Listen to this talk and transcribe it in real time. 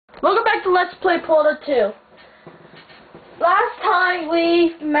Welcome back to Let's Play Portal 2. Last time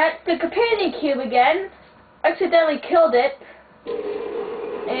we met the companion cube again, accidentally killed it,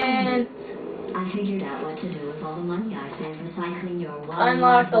 and I figured out what to do with all the money I saved recycling your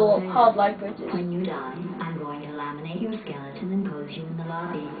unlock the hard light bridges. When you die, I'm going to laminate your skeleton and pose you in the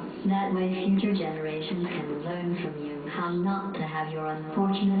lobby. That way future generations can learn from you how not to have your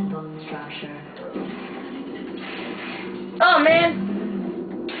unfortunate bone structure. Oh man!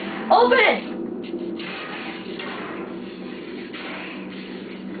 Open it!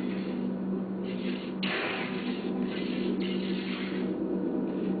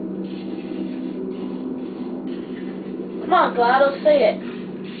 Come on, GLaDOS, say it.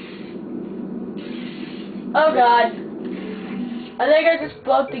 Oh god. I think I just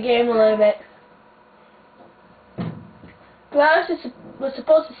broke the game a little bit. GLaDOS was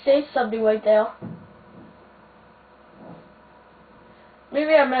supposed to say something right there.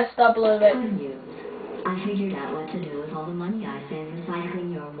 Maybe I messed up a little bit. Good news. I figured out what to do with all the money I saved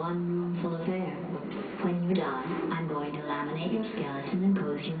recycling your one room full of air. When you die, I'm going to laminate your skeleton and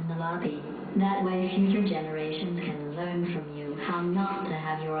pose you in the lobby. That way future generations can learn from you how not to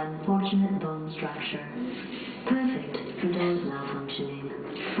have your unfortunate bone structure. Perfect for doors malfunctioning.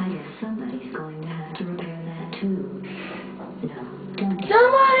 I guess somebody's going to have to repair that too. No, don't.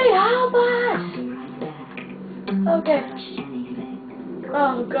 Somebody help us! I'll be right back. Don't Okay. touch anything.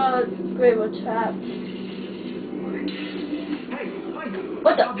 Oh god, great, what's happening? Hey, hi.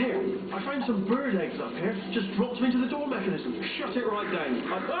 What the? Up here. I found some bird eggs up here. Just dropped them into the door mechanism. Shut it right down.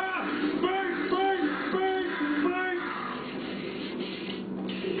 Ah! Bird! Bird! Bird! Bird!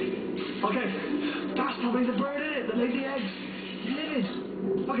 Okay, that's probably the bird in it that laid the eggs. It is.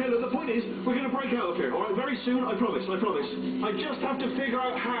 Okay, look, the point is, we're going to break out of here, alright? Very soon, I promise, I promise. I just have to figure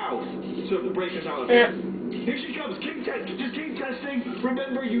out how to break us out of here. Here she comes. Keep testing. Just keep testing.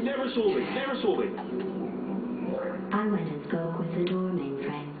 Remember, you never saw me. Never saw me. I went and spoke with the door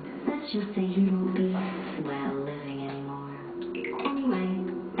mainframe. Let's just say he won't be, well, living anymore. Anyway,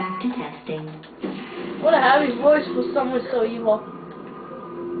 back to testing. What a heavy voice for someone so evil.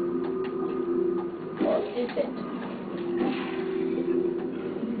 What is it?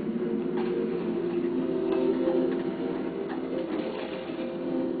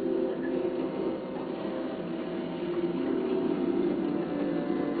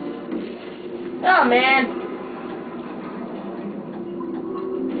 Oh man.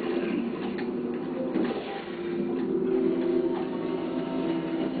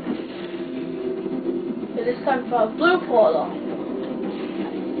 It is time for a blue portal.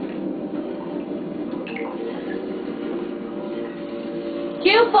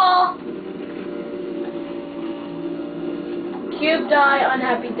 Cube fall! Cube die,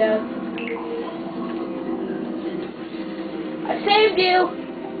 unhappy death. I saved you!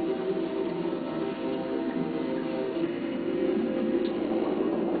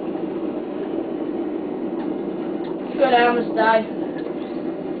 Good, I almost died.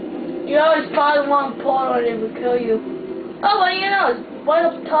 You always follow one portal and it will kill you. Oh, well, you know, it's right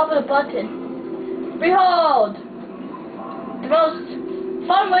up the top of the button. Behold! The most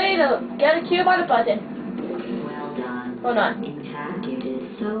fun way to get a cube on a button. Well done. Hold on. In fact, you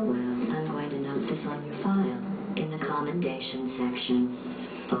did so well, I'm going to note this on your file, in the commendation section.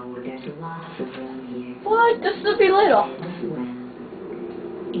 Oh, there's lots of room here. What? This will be little. Well,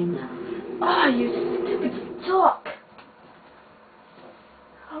 enough. Ah, you stupid talk.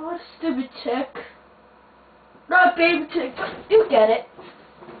 Oh, what a stupid chick. Not baby chick, but you get it.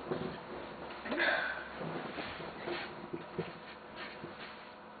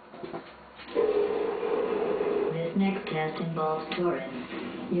 This next test involves turrets.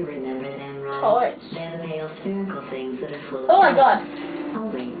 You remember them, right? Turrets? They're the pale spherical things that are full of... Oh my god. Oh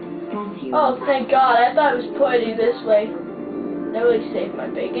wait, that's you. Oh, thank god. I thought it was pointing this way. That really saved my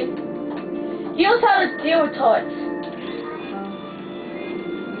bacon. He knows how to deal with turrets.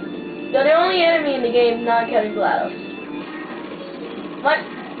 They're the only enemy in the game, not counting GLaDOS. But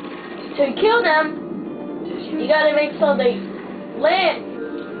to kill them, you gotta make so they land.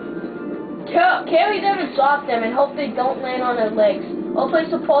 Carry them and drop them and hope they don't land on their legs. Or place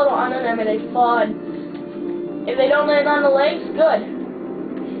a portal under them and they fall. If they don't land on the legs, good.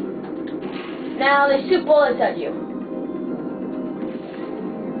 Now they shoot bullets at you.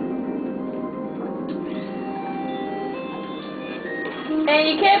 And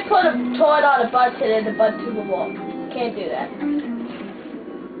you can't put a turret on a button and the butt to the wall. Can't do that.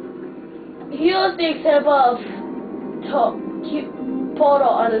 Here's the example of portal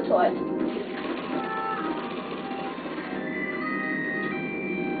on the turret.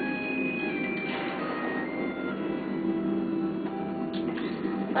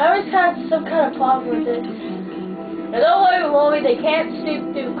 I always had some kind of problem with this. Now don't worry, Rory, they can't see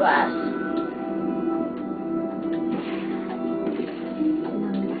through glass.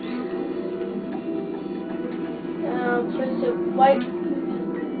 Press it right.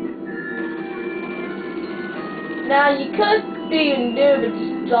 Now you could be a noob and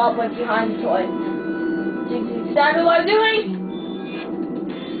just drop right behind the toilet. Do you see exactly what I'm doing?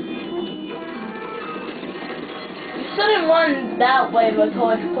 You shouldn't run that way when the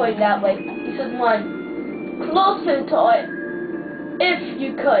toilet's pointing that way. You should run close to the toilet if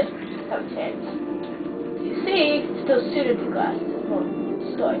you could have a chance. You see, it's still suited to glass. Well,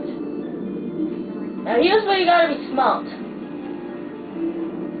 start. Now here's where you gotta be smart.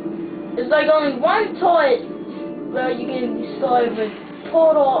 There's like only one toilet where you can destroy with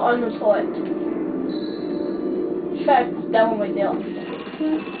portal on the toilet. In fact, that one right there.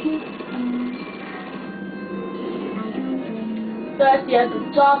 First you have to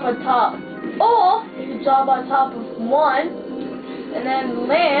drop on top. Or you can drop on top of one and then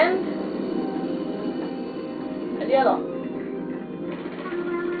land at the other.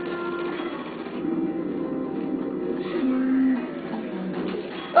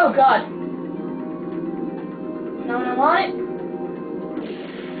 Oh god. Now when I want it.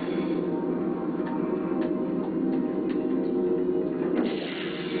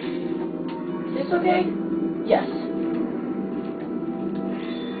 Is this okay? Yes.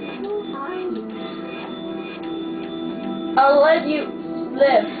 I'll let you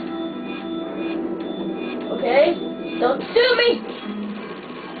live. Okay? Don't sue me!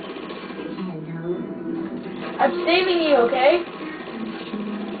 I'm saving you, okay?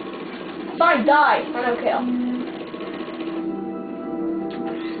 Fine, die. I don't care.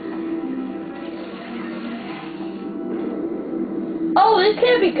 Oh, this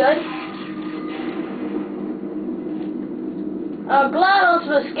can't be good. GLaDOS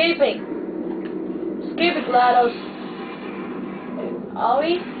was escaping. Escaping, GLaDOS. Are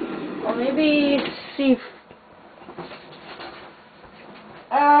we? Or maybe see.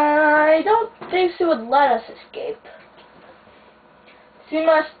 I don't think she would let us escape. She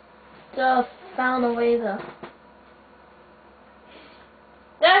must found a way though.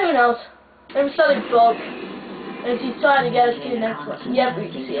 Yeah, who knows? Maybe something broke. And she's trying to get us to the next one. Yep, we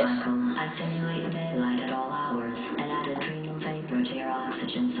can see us. I simulate the daylight at all hours and add adrenal vapor to your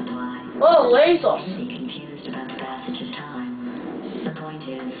oxygen supply. Oh, laser. Don't be confused about the passage of time. The point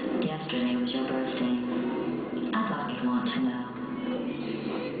is, yesterday was your birthday. I thought you'd want to know.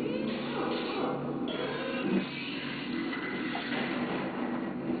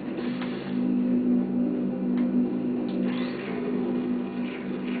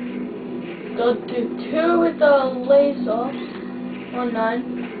 Go do 2 with the laser. 1,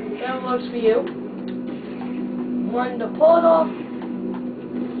 9. That works for you. 1 the portal.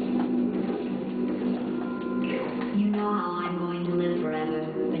 You know how I'm going to live forever,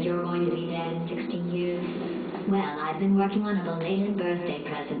 but you're going to be dead in 60 years? Well, I've been working on a belated birthday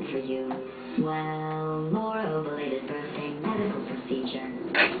present for you. Well, more of a belated birthday medical procedure.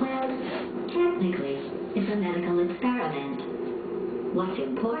 Well, technically, it's a medical experiment. What's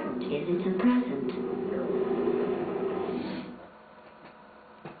important is it's a present.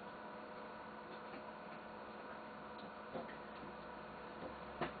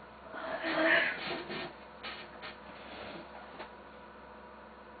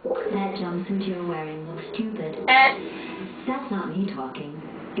 That jumpsuit you're wearing looks stupid. That's not me talking.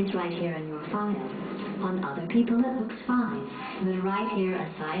 It's right here in your file. On other people it looks fine. But right here a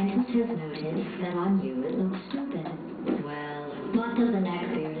scientist has noted that on you it looks stupid. Well, what does an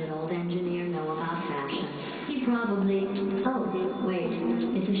ex-bearded old engineer know about fashion? He probably... Oh, wait.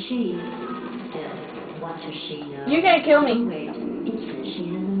 It's a she. Still, what does she know? You can't kill me. Oh, wait. It says she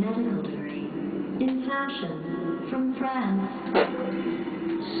has a medical degree. In fashion. From France.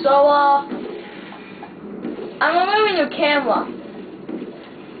 So, I'm removing your camera.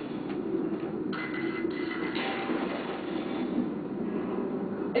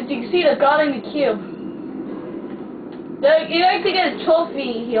 As you can see, they're guarding the cube. You like to get a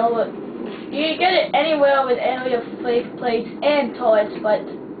trophy here, but you can get it anywhere with any of the plates and toys, but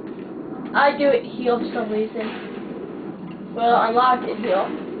I do it here for some reason. Well, I unlocked it here.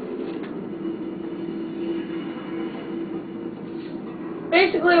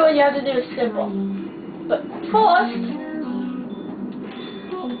 Basically, what you have to do is simple. But first,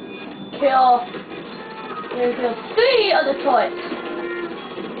 kill 3 of the toys.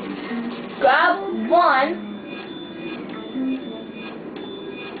 Grab 1.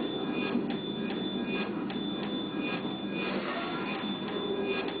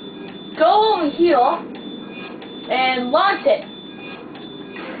 Go over here and launch it.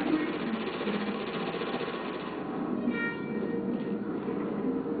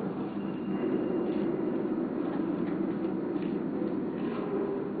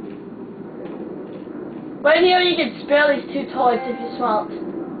 Right here you can spare these two toilets if you smelt.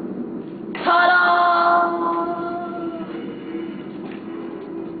 Ta-da!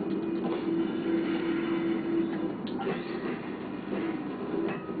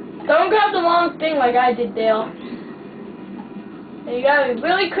 Don't grab the wrong thing like I did there. And you gotta be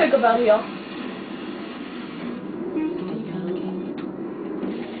really quick about here.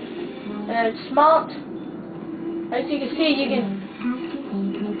 And it's smart. As you can see, you can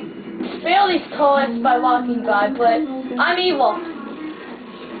spare these toilets by walking by, but I'm evil.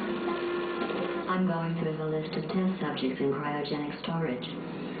 I'm going through the list of test subjects in cryogenic storage.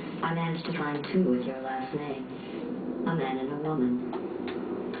 I managed to find 2 with your last name. A man and a woman.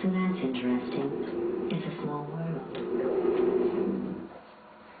 So that's interesting. It's a small world.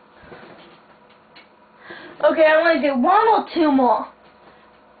 Okay, I'm gonna do 1 or 2 more.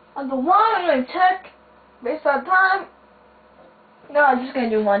 On the 1, I'm gonna check based on time. No, I'm just gonna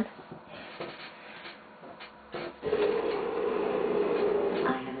do 1.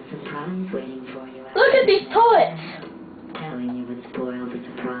 I have a surprise waiting for you. Look at these toilets! Telling you would spoil the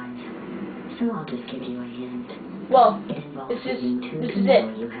surprise. So I'll just give you a hint. Well, It involves this is meeting 2 it.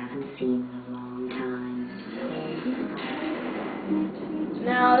 people you haven't seen in a long time.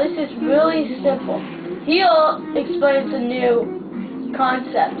 Now, this is really simple. Here explains a new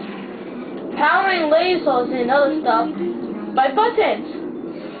concept. Powering lasers and other stuff by buttons.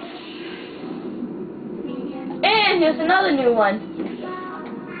 And here's another new one.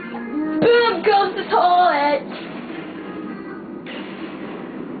 Boom goes the toilet!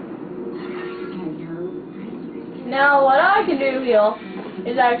 Now, what I can do here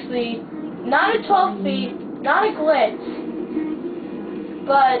is actually not a 12 feet, not a glitch,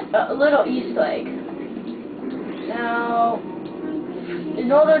 but a little Easter egg. Now,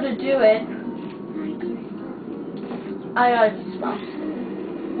 in order to do it, I gotta smell.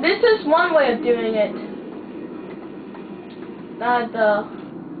 This is one way of doing it. Not the...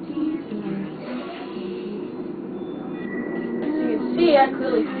 As you can see, I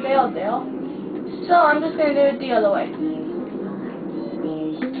clearly failed there. So I'm just gonna do it the other way.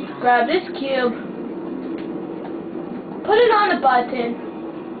 Grab this cube, put it on the button,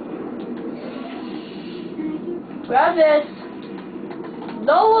 grab this,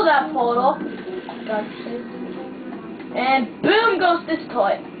 lower that portal, and boom goes this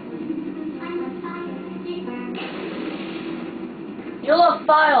toy. You'll have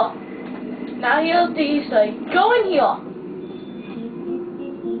fire. Now here's the Easter egg. Go in here.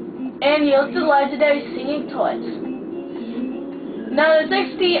 And here's the legendary singing toys. Now there's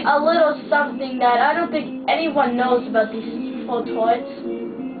actually a little something that I don't think anyone knows about these 4 toys.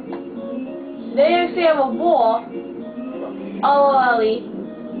 They actually have a war, LOLE,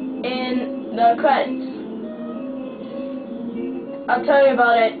 in the credits. I'll tell you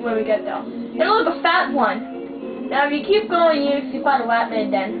about it when we get there. And look, a fat one. Now if you keep going, you actually find a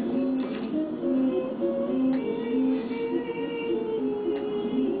Ratman den.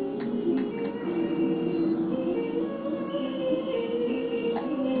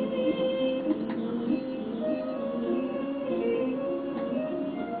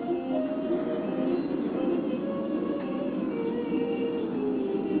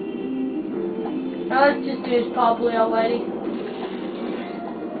 Now let's just do this properly already.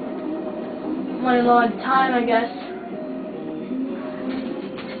 Running low on time, I guess.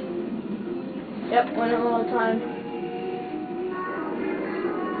 Yep, running low on time.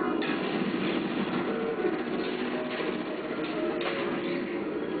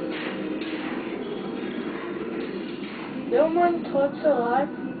 Still one torch alive?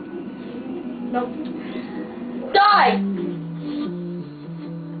 Nope. Die!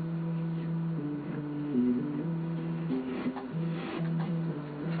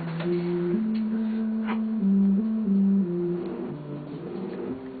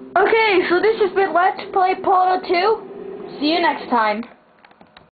 Okay, so this has been Let's Play Portal 2. See you next time.